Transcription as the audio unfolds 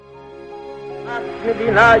A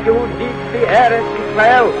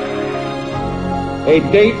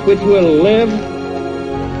date which will live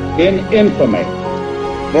in infamy.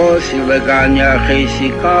 Both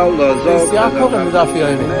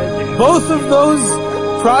of those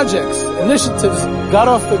projects, initiatives, got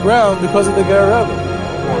off the ground because of the Ger Rebbe.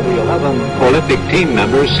 The 11 Olympic team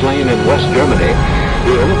members slain in West Germany.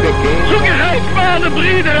 The Olympic Games. Zugehört waren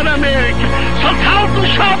Brüder in Amerika. Vertrauten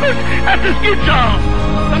Schabbat, es ist getan.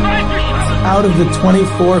 Out of the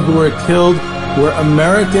 24 who were killed were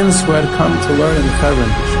Americans who had come to learn in Hebron.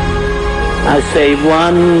 I say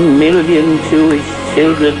 1 million Jewish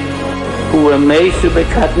children who were made to be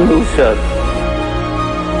cut loose.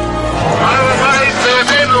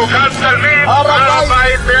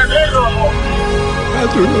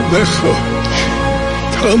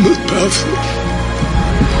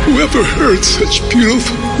 Whoever heard such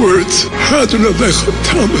beautiful words?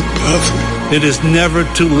 It is never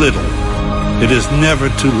too little. It is never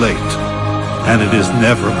too late. And it is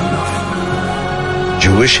never enough.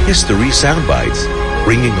 Jewish History Soundbites,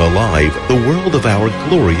 bringing alive the world of our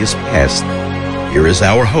glorious past. Here is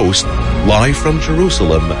our host, live from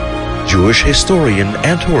Jerusalem, Jewish historian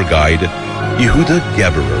and tour guide, Yehuda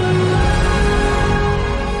Geberer.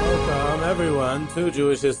 Welcome, everyone, to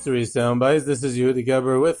Jewish History Soundbites. This is Yehuda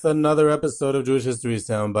Geberer with another episode of Jewish History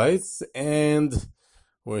Soundbites, and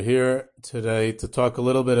we're here today to talk a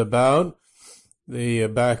little bit about the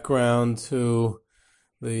background to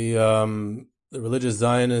the religious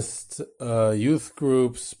Zionist youth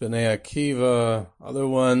groups, Bnei Akiva, other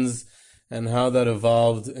ones, and how that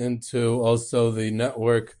evolved into also the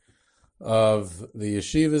network of the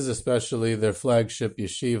yeshivas, especially their flagship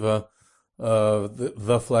yeshiva,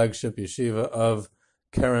 the flagship yeshiva of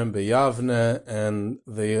Kerem B'Yavne, and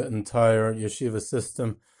the entire yeshiva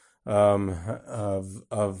system of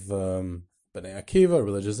Bnei Akiva,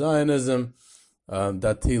 religious Zionism,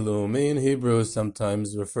 Dati Leumi in Hebrew,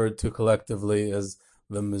 sometimes referred to collectively as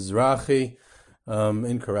the Mizrahi,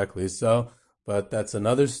 incorrectly so, but that's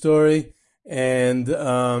another story, and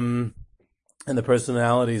the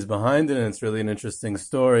personalities behind it, and it's really an interesting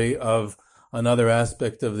story of another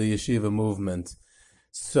aspect of the yeshiva movement.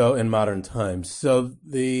 So in modern times, so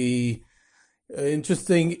the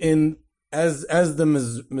interesting as the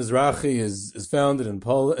Mizrahi is founded in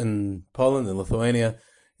Poland, in Lithuania,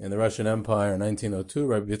 in the Russian Empire in 1902,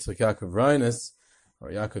 Rabbi Yitzchak Yaakov Reines, or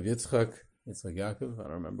Yaakov Yitzchak Yaakov, I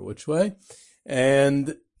don't remember which way,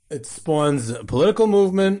 and it spawns a political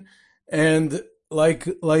movement, and like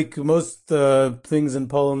most things in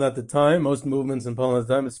Poland at the time, most movements in Poland at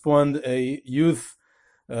the time, it spawned a youth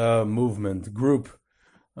movement group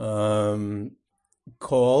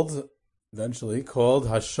eventually called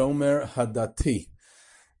Hashomer Hadati.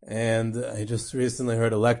 And I just recently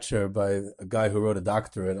heard a lecture by a guy who wrote a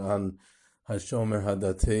doctorate on Hashomer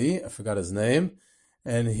Hadati. I forgot his name.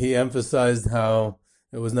 And he emphasized how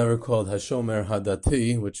it was never called Hashomer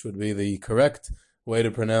Hadati, which would be the correct way to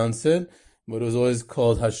pronounce it, but it was always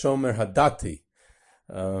called Hashomer Hadati,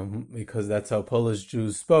 because that's how Polish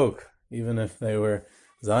Jews spoke, even if they were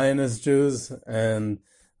Zionist Jews and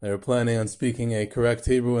they were planning on speaking a correct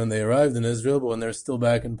Hebrew when they arrived in Israel, but when they're still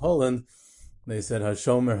back in Poland, they said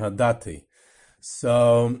Hashomer Hadati.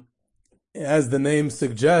 So, as the name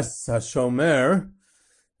suggests, Hashomer,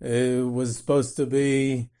 it was supposed to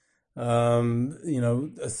be,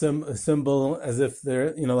 a symbol as if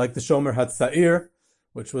they're, like the Shomer Hatzair,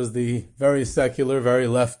 which was the very secular, very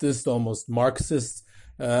leftist, almost Marxist,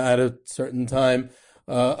 at a certain time,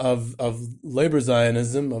 of labor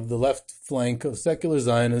Zionism, of the left flank of secular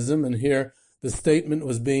Zionism. And here the statement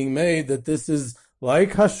was being made that this is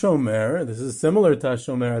like Hashomer, this is similar to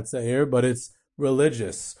Hashomer Hatzair, but it's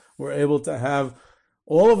religious. We're able to have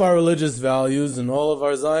all of our religious values and all of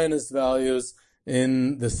our Zionist values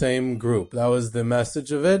in the same group. That was the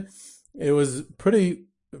message of it. It was pretty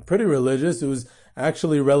religious. It was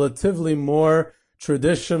actually relatively more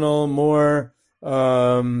traditional, more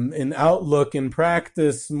in outlook, in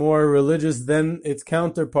practice, more religious than its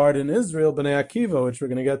counterpart in Israel, Bnei Akiva, which we're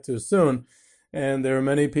going to get to soon. And there are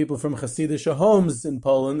many people from Hasidic homes in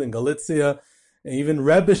Poland, in Galicia, and even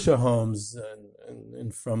Rebbeische homes,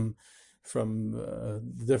 and from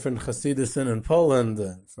different Hasidism in Poland,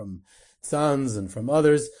 from Tzans and from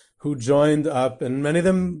others who joined up, and many of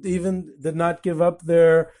them even did not give up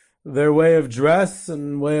their way of dress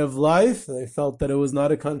and way of life. They felt that it was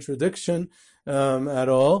not a contradiction at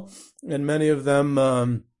all, and many of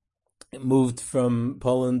them moved from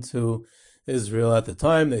Poland to Israel at the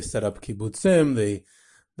time. They set up kibbutzim,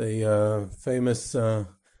 the famous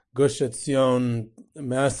Gush Etzion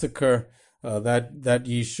massacre. That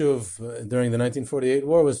yishuv during the 1948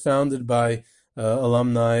 war was founded by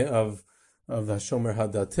alumni of Hashomer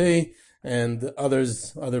Hadati and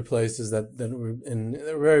other places that were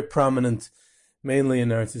very prominent, mainly in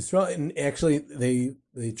Eretz Yisrael. And actually,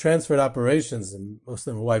 they transferred operations, and most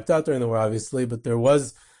of them were wiped out during the war, obviously, but there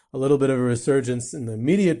was a little bit of a resurgence in the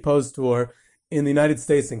immediate post-war in the United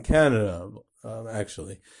States and Canada,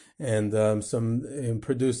 actually, and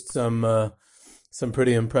produced some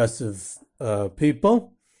pretty impressive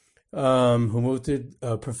people who moved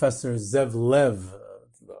to. Professor Zev Lev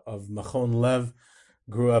of Machon Lev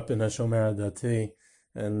grew up in Hashomer Hadati,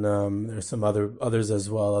 and there's some others as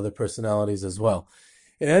well, other personalities as well.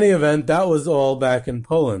 In any event, that was all back in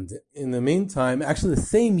Poland. In the meantime, actually the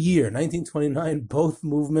same year, 1929, both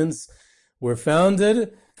movements were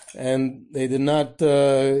founded, and they did not,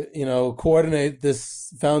 coordinate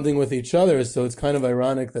this founding with each other. So it's kind of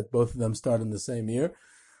ironic that both of them started in the same year.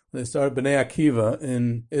 They started Bnei Akiva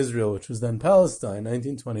in Israel, which was then Palestine,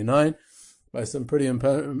 1929, by some pretty,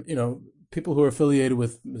 people who were affiliated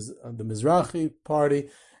with the Mizrahi party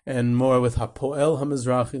and more with Hapoel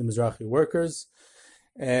HaMizrahi, the Mizrahi workers.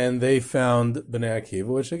 And they found Bnei Akiva,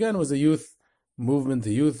 which again was a youth movement,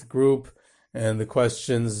 a youth group. And the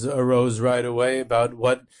questions arose right away about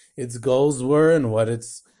what its goals were and what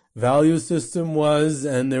its value system was.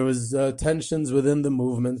 And there was tensions within the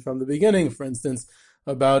movement from the beginning, for instance,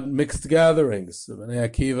 about mixed gatherings. So Bnei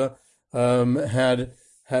Akiva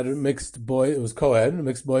had a mixed boy, it was co-ed,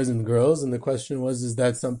 mixed boys and girls. And the question was, is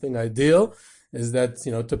that something ideal? Is that,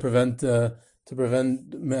 to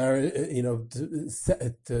prevent marriage,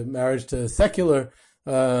 marriage to secular,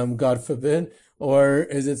 God forbid, or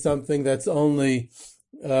is it something that's only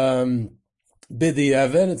bidi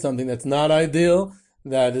even? It's something that's not ideal,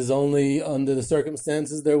 that is only under the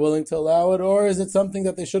circumstances they're willing to allow it, or is it something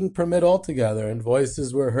that they shouldn't permit altogether? And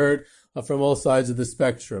voices were heard from all sides of the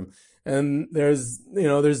spectrum. And there's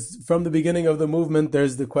from the beginning of the movement,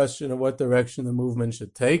 there's the question of what direction the movement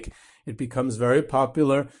should take. It becomes very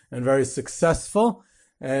popular and very successful.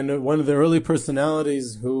 And one of the early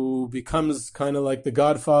personalities who becomes kind of like the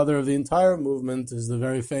godfather of the entire movement is the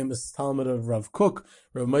very famous Talmud of Rav Kook,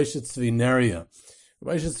 Rav Moshe Tzvi Neria.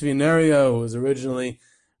 Rav Moshe Tzvi Neria, who was originally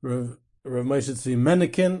Rav Moshe Tzvi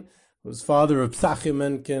Menken, whose father, Rav Psachi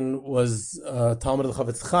Menken, was Talmud of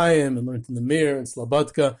Chavetz Chaim and learned in the Mir and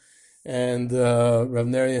Slobodka. And Rav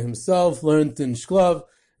Neria himself learned in Shklov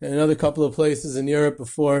and another couple of places in Europe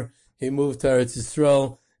before he moved to Eretz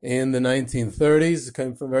Yisrael in the 1930s. He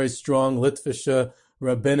came from a very strong Litvische,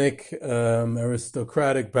 rabbinic,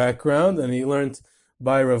 aristocratic background, and he learned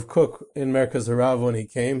by Rav Kook in Merkaz Harav when he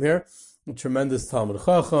came here. A tremendous Talmud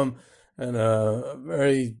Chacham and a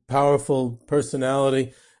very powerful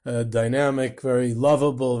personality, dynamic, very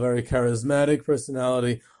lovable, very charismatic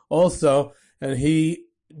personality also. And he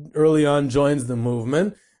early on joins the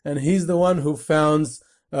movement, and he's the one who founds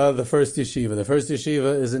the first yeshiva. The first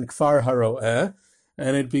yeshiva is in Kfar Haroeh,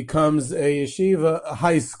 and it becomes a yeshiva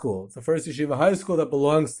high school. It's the first yeshiva high school that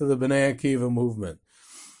belongs to the Bnei Akiva movement.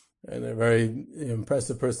 And they're very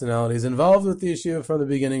impressive personalities involved with the yeshiva from the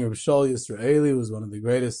beginning. Reb Shaul Yisraeli was one of the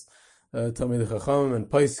greatest Talmidei Chacham and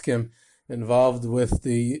Poskim involved with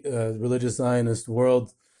the religious Zionist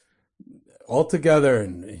world altogether,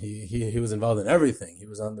 and he was involved in everything. He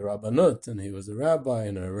was on the Rabbanut, and he was a rabbi,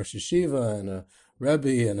 and a Rosh Yeshiva, and a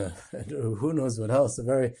Rebbe, and who knows what else. A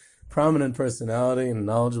very prominent personality and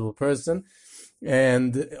knowledgeable person.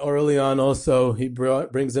 And early on also, he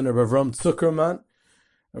brings in a Rav Ram Zuckerman.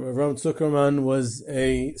 Rav Ram Zuckerman was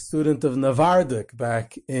a student of Navardik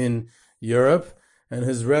back in Europe, and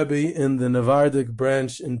his Rebbe in the Navardik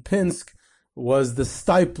branch in Pinsk was the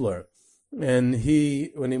Stipler. And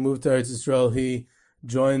when he moved to Eretz Yisrael, he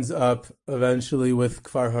joins up eventually with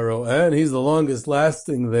Kfar Haroeh, and he's the longest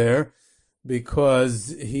lasting there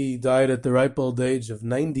because he died at the ripe old age of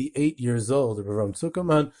 98 years old, Rav Ram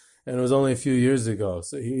Zuckerman, and it was only a few years ago.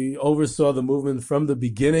 So he oversaw the movement from the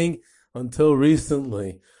beginning until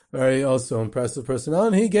recently. Very also impressive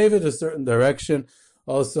personality, and he gave it a certain direction.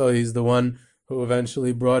 Also, he's the one who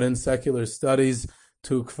eventually brought in secular studies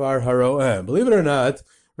to Kfar Haroeh. Believe it or not,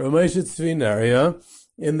 Rav Moshe Tzvi Neria,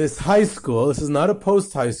 in this high school, this is not a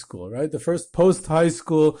post-high school, right? The first post-high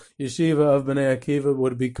school yeshiva of Bnei Akiva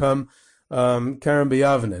would become Kerem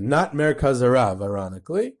B'Yavne, not Merkaz Harav,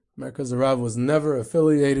 ironically. Merkaz Harav was never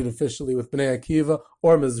affiliated officially with Bnei Akiva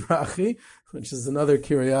or Mizrahi, which is another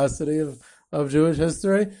curiosity of Jewish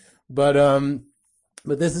history. But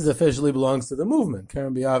this officially belongs to the movement,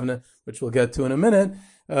 Kerem B'Yavne, which we'll get to in a minute.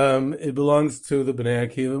 It belongs to the Bnei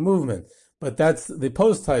Akiva movement. But that's the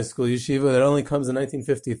post-high school yeshiva that only comes in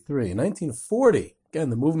 1953. In 1940, again,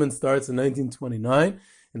 the movement starts in 1929.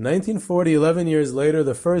 In 1940, 11 years later,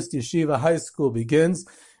 the first yeshiva high school begins,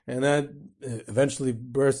 and that eventually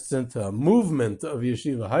bursts into a movement of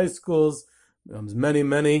yeshiva high schools.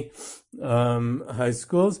 Many high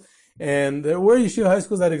schools. And there were yeshiva high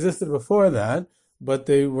schools that existed before that, but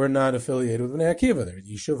they were not affiliated with Bnei Akiva. The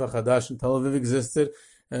Yeshiva Chadash in Tel Aviv existed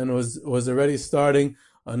and was already starting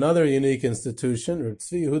another unique institution. Reb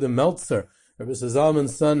Tzvi Yehuda Meltzer, Rabbi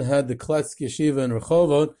Zalman's son, had the Kletsk Yeshiva in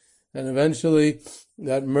Rehovot, and eventually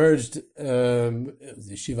that merged,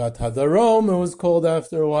 Yeshivat Hadarom, it was called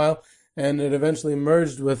after a while, and it eventually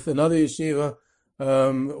merged with another yeshiva,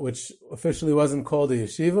 which officially wasn't called a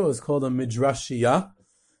yeshiva, it was called a Midrashiyah,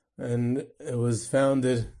 and it was called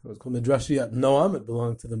Midrashiyat Noam. It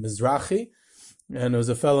belonged to the Mizrahi, and it was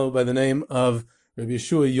a fellow by the name of Rabbi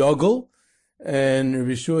Yeshua Yogel, and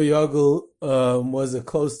Rabbi Yeshua Yogel was a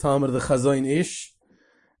close talmid of the Chazayin Ish,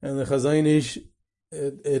 and the Chazayin Ish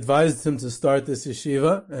advised him to start this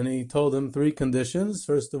yeshiva, and he told him 3 conditions.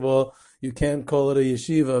 First of all, you can't call it a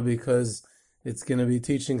yeshiva because it's going to be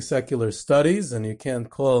teaching secular studies, and you can't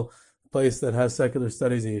call a place that has secular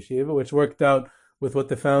studies a yeshiva, which worked out with what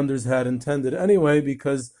the founders had intended anyway,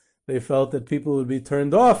 because they felt that people would be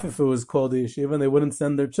turned off if it was called a yeshiva, and they wouldn't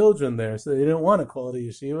send their children there. So they didn't want to call it a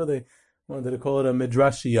yeshiva. They wanted to call it a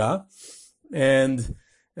midrashiyah. And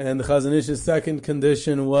the Chazon Ish's second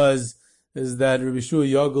condition is that Rabbi Shua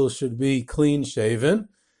Yogel should be clean shaven,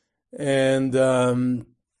 and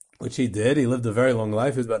which he did. He lived a very long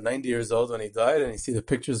life. He was about 90 years old when he died, and you see the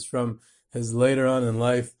pictures from his later on in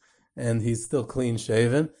life, and he's still clean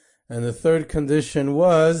shaven. And the third condition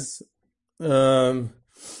was, I don't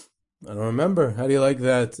remember. How do you like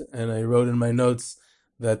that? And I wrote in my notes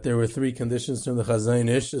that there were 3 conditions from the Chazayin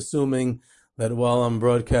Ish, assuming that while I'm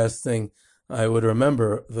broadcasting, I would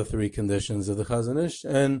remember the 3 conditions of the Chazayin Ish.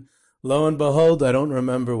 And lo and behold, I don't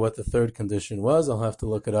remember what the third condition was. I'll have to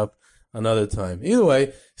look it up another time. Either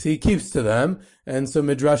way, so he keeps to them. And so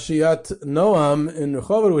Midrashiyat Noam in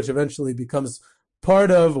Rehovot, which eventually becomes part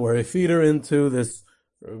of, or a feeder into this,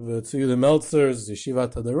 to the Meltzers,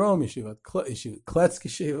 Yeshivat Hadarom, Yeshivat Kletsk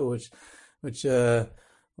Yeshiva,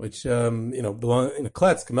 which belong in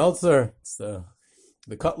Kletsk, Meltzer. It's the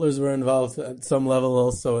Cutlers were involved at some level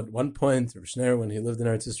also at one point. Reb Shneir, when he lived in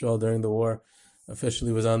Eretz Yisrael during the war,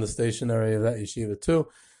 officially was on the stationery of that yeshiva too.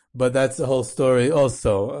 But that's the whole story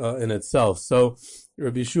also in itself. So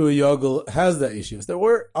Rabbi Yeshua Yogel has that yeshiva. There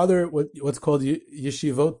were other what's called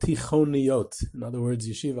yeshivot tichoniyot, in other words,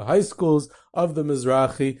 yeshiva high schools of the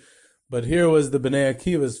Mizrahi. But here was the Bnei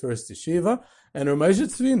Akiva's first yeshiva, and Ramesh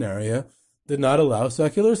Tzvi area did not allow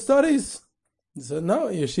secular studies. He said, no,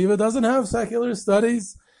 yeshiva doesn't have secular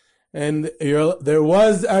studies. And there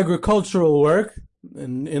was agricultural work,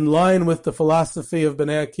 in line with the philosophy of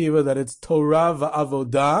Bnei Akiva that it's Torah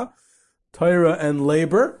va'avodah, Torah and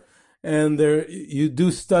labor. And there you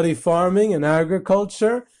do study farming and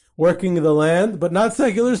agriculture, working the land, but not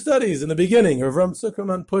secular studies in the beginning. Avram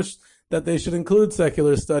Zuckerman pushed that they should include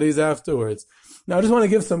secular studies afterwards. Now, I just want to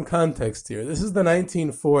give some context here. This is the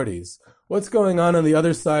 1940s. What's going on the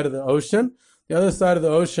other side of the ocean? The other side of the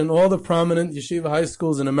ocean, all the prominent yeshiva high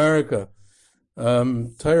schools in America,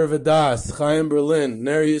 Torah V'das, Chaim Berlin,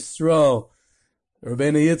 Ner Yisrael,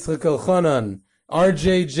 Rabbeinu Yitzchak Elchanan,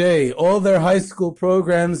 RJJ, all their high school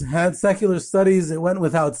programs had secular studies. It went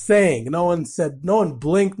without saying. No one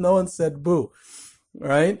blinked, no one said boo,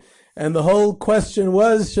 right? And the whole question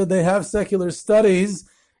was, should they have secular studies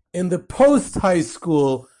in the post-high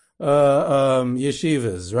school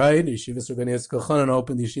yeshivas, right? Yeshivas Rabbeinu Yitzchak Elchanan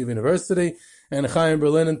opened Yeshiva University, and Chaim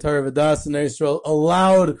Berlin and Torah V'das and Israel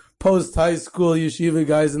allowed post-high school yeshiva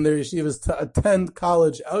guys in their yeshivas to attend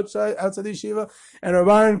college outside the yeshiva. And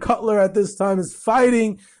Rabbi Aaron Kotler at this time is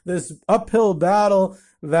fighting this uphill battle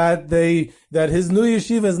that his new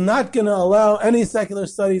yeshiva is not going to allow any secular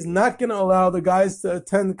studies, not going to allow the guys to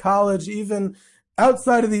attend college even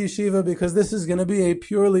outside of the yeshiva, because this is going to be a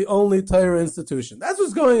purely only Torah institution. That's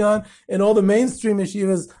what's going on in all the mainstream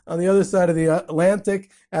yeshivas on the other side of the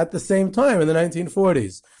Atlantic at the same time in the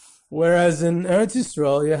 1940s. Whereas in Eretz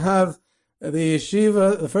Yisrael, you have the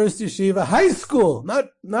yeshiva, the first yeshiva high school,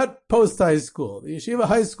 not post-high school, the yeshiva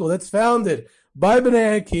high school that's founded by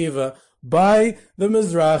Bnei Akiva, by the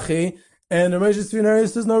Mizrahi, and Ramesh Tzvi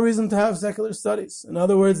there's no reason to have secular studies. In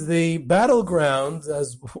other words, the battleground,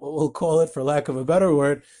 as we'll call it for lack of a better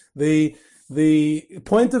word, the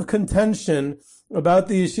point of contention about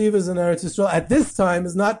the yeshivas in Eretz Yisrael at this time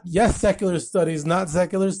is not yes secular studies, not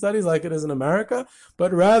secular studies like it is in America,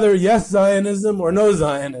 but rather yes Zionism or no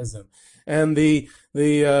Zionism. And the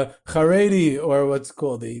Haredi, or what's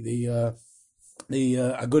called the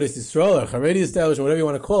Agudas Yisrael or Haredi establishment, whatever you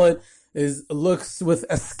want to call it, looks with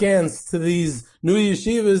askance to these new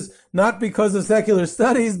yeshivas, not because of secular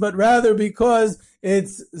studies, but rather because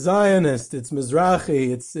it's Zionist, it's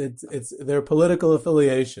Mizrahi, it's their political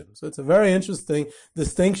affiliation. So it's a very interesting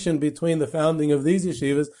distinction between the founding of these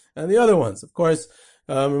yeshivas and the other ones. Of course,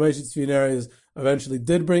 Ramesh Tzvi Neri eventually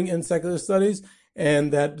did bring in secular studies,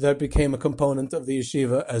 and that became a component of the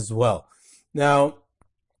yeshiva as well. Now,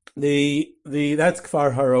 that's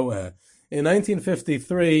Kfar Haroeh. In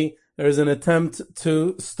 1953, there's an attempt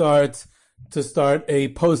to start a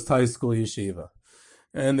post-high school yeshiva.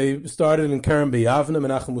 And they started in Kerem B'Yavne.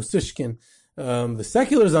 Menachem Usishkin, the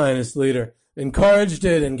secular Zionist leader, encouraged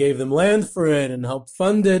it and gave them land for it and helped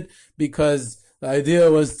fund it, because the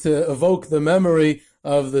idea was to evoke the memory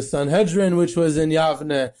of the Sanhedrin, which was in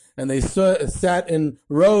Yavne, and they sat in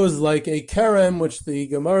rows like a kerem, which the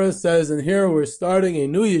Gemara says, and here we're starting a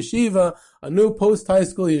new yeshiva, a new post-high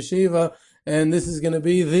school yeshiva, and this is going to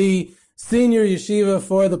be the senior yeshiva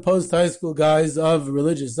for the post-high school guys of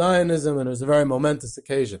religious Zionism, and it was a very momentous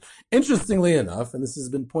occasion. Interestingly enough, and this has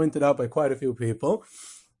been pointed out by quite a few people,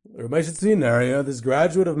 Ramesh Tzvi Neri, this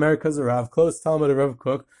graduate of Merkaz Harav, close Talmud of Rav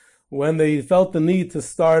Kook, when they felt the need to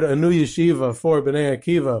start a new yeshiva for Bnei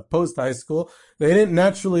Akiva post-high school, they didn't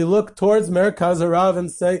naturally look towards Merkaz Harav and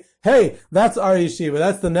say, hey, that's our yeshiva,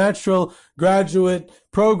 that's the natural graduate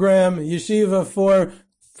program yeshiva for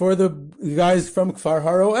the guys from Kfar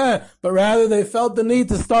Haroeh, but rather they felt the need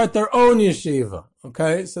to start their own yeshiva.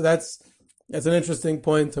 Okay, so that's an interesting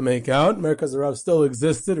point to make out. Merkaz Harav still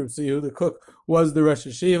existed, Reb Tzvi Yehuda Kook was the Rosh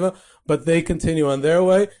Yeshiva, but they continue on their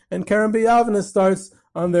way, and Kerem B'Yavne starts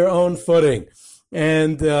on their own footing.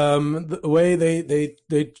 And the way they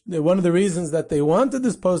one of the reasons that they wanted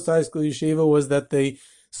this post-high school yeshiva was that they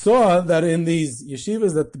saw that in these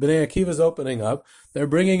yeshivas that the Bnei Akiva is opening up, they're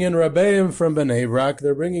bringing in Rabbeim from Bnei Brak,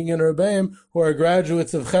 they're bringing in Rabbeim who are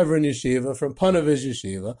graduates of Chevron Yeshiva, from Panovich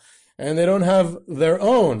Yeshiva, and they don't have their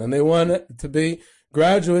own, and they want it to be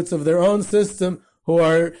graduates of their own system who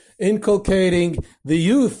are inculcating the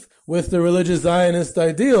youth with the religious Zionist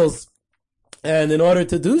ideals. And in order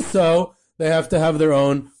to do so, they have to have their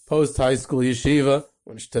own post-high school yeshiva,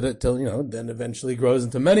 which then eventually grows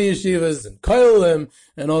into many yeshivas and koilim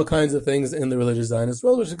and all kinds of things in the religious Zionist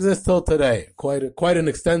world, which exists till today. Quite an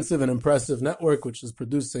extensive and impressive network, which is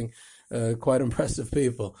producing quite impressive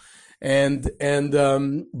people. But at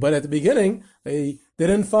the beginning, they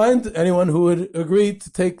didn't find anyone who would agree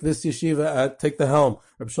to take this yeshiva, take the helm.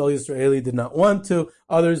 Reb Shaul Yisraeli did not want to.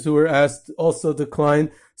 Others who were asked also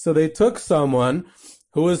declined. So they took someone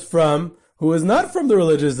who was not from the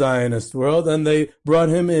religious Zionist world, and they brought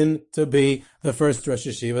him in to be the first Rosh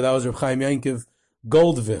Yeshiva. That was Reb Chaim Yankiv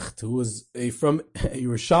Goldvicht, who was from a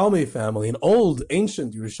Yerushalmi family, an old,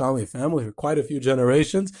 ancient Yerushalmi family for quite a few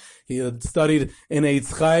generations. He had studied in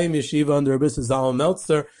Eitz Chaim Yeshiva under Rabbi Zalman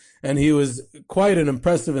Meltzer, and he was quite an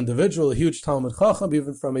impressive individual, a huge Talmud Chacham,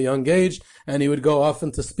 even from a young age, and he would go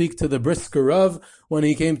often to speak to the Brisker Rav when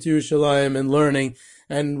he came to Yerushalayim and learning.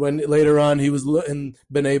 And when later on he was in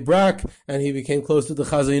Bnei Brak, and he became close to the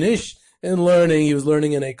Chazon Ish in learning. He was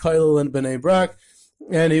learning in a kollel in Bnei Brak,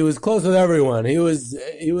 and he was close with everyone. He was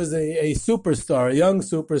a superstar, a young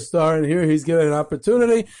superstar, and here he's given an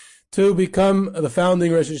opportunity to become the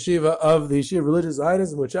founding Rosh Yeshiva of the Yeshiva Religious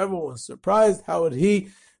Zionism, which everyone was surprised. How would he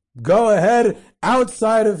go ahead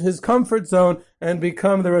outside of his comfort zone and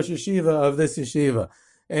become the Rosh Yeshiva of this yeshiva?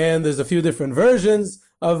 And there's a few different versions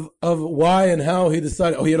of why and how he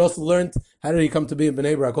decided. He had also learned, how did he come to be in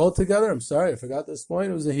Bnei Brak altogether? I'm sorry, I forgot this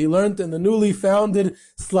point. It was that he learned in the newly founded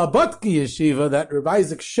Slabodki Yeshiva that Reb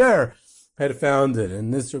Isaac Sher had founded.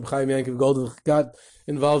 And this Reb Chaim Yankiv Goldvicht got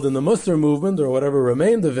involved in the Musar movement, or whatever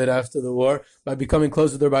remained of it after the war, by becoming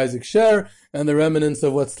close with Reb Isaac Sher and the remnants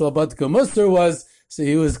of what Slabodka Musar was. So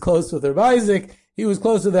he was close with Reb Isaac. He was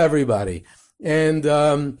close with everybody. And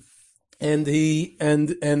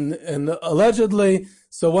allegedly,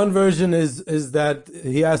 so one version is that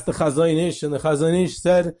he asked the Chazon Ish, and the Chazon Ish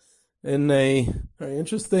said in a very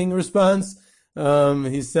interesting response,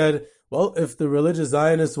 he said, well, if the religious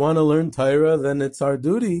Zionists want to learn Torah, then it's our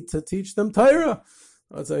duty to teach them Torah.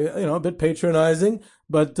 It's a bit patronizing,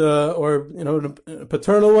 but in a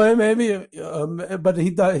paternal way maybe. But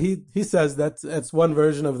he says that's one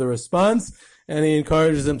version of the response, and he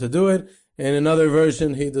encourages him to do it. In another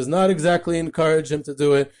version, he does not exactly encourage him to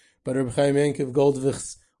do it, but Reb Chaim Yankiv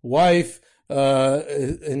Goldvicht's wife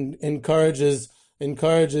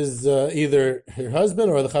encourages either her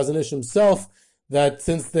husband or the Chazon Ish himself, that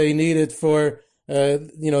since they need it for they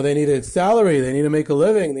need a salary, they need to make a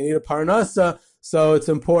living, they need a parnasa, so it's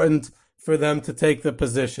important for them to take the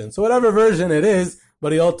position. So whatever version it is,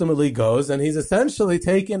 but he ultimately goes, and he's essentially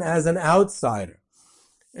taken as an outsider.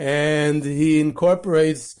 And he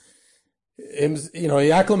incorporates him, he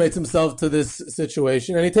acclimates himself to this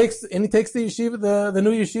situation, and he takes the yeshiva, the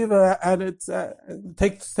new yeshiva,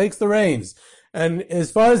 takes the reins. And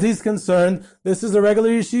as far as he's concerned, this is a regular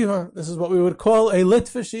yeshiva. This is what we would call a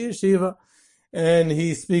Litvish yeshiva. And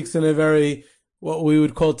he speaks in a very, what we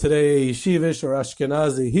would call today a Yeshivish or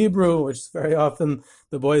Ashkenazi Hebrew, which very often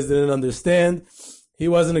the boys didn't understand. He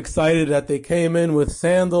wasn't excited that they came in with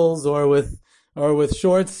sandals or with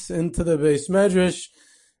shorts into the Beis Medrash,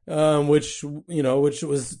 which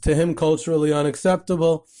was to him culturally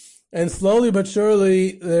unacceptable. And slowly but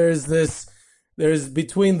surely, there's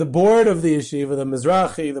between the board of the yeshiva, the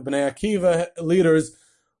Mizrahi, the Bnei Akiva leaders,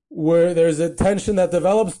 where there's a tension that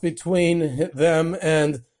develops between them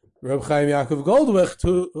and Reb Chaim Yaakov Goldvicht,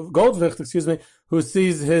 who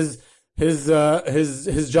sees his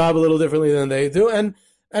job a little differently than they do, and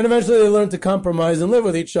eventually they learn to compromise and live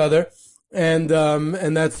with each other, and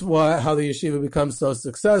that's how the yeshiva becomes so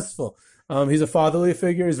successful. He's a fatherly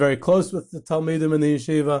figure. He's very close with the Talmidim in the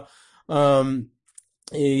yeshiva.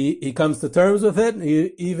 He comes to terms with it.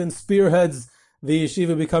 He even spearheads the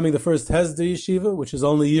yeshiva becoming the first Hesder yeshiva, which is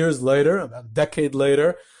only years later, about a decade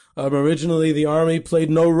later. Originally, the army played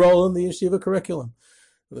no role in the yeshiva curriculum.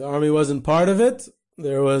 The army wasn't part of it.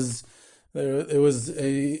 It was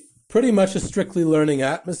pretty much a strictly learning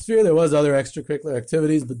atmosphere. There was other extracurricular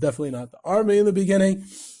activities, but definitely not the army in the beginning.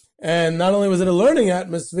 And not only was it a learning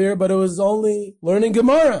atmosphere, but it was only learning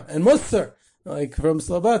Gemara and Musar, like from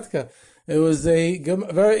Slobodka. It was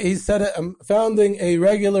he said I'm founding a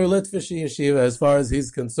regular Litvish yeshiva as far as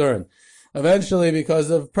he's concerned. Eventually, because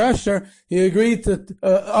of pressure, he agreed to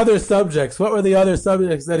other subjects. What were the other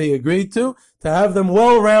subjects that he agreed to? To have them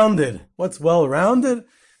well-rounded. What's well-rounded?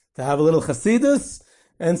 To have a little Hasidus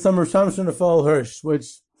and some Rosh Hashanah Hirsch,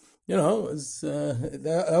 which,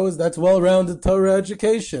 that's well-rounded Torah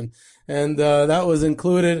education. And that was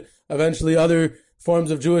included. Eventually, other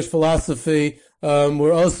forms of Jewish philosophy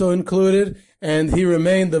were also included, and he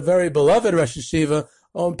remained the very beloved Rosh Yeshiva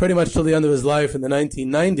pretty much till the end of his life in the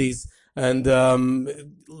 1990s, and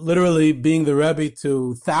literally being the Rebbe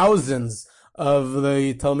to thousands of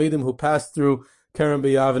the Talmidim who passed through Kerem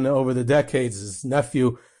B'Yavneh over the decades. His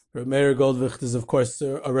nephew, Meir Goldvicht, is of course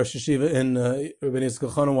a Rosh Yeshiva in Rabbeinu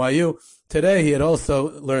Yitzchak YU. Today he had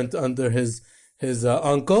also learned under his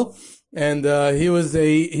uncle, and he was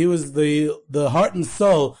the heart and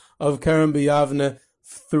soul of Kerem B'Yavneh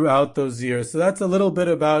throughout those years. So that's a little bit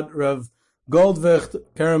about Rav Goldvicht,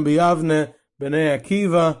 Kerem B'Yavneh, Bnei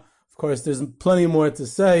Akiva. Of course, there's plenty more to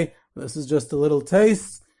say. This is just a little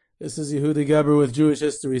taste. This is Yehuda Geber with Jewish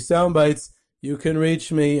History Soundbites. You can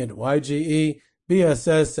reach me at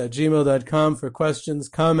ygebss@gmail.com for questions,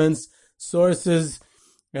 comments, sources,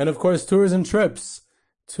 and of course, tours and trips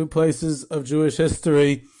to places of Jewish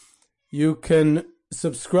history. You can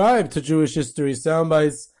subscribe to Jewish History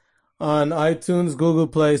Soundbites on iTunes, Google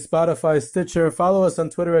Play, Spotify, Stitcher. Follow us on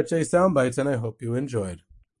Twitter at JSoundbites, and I hope you enjoyed.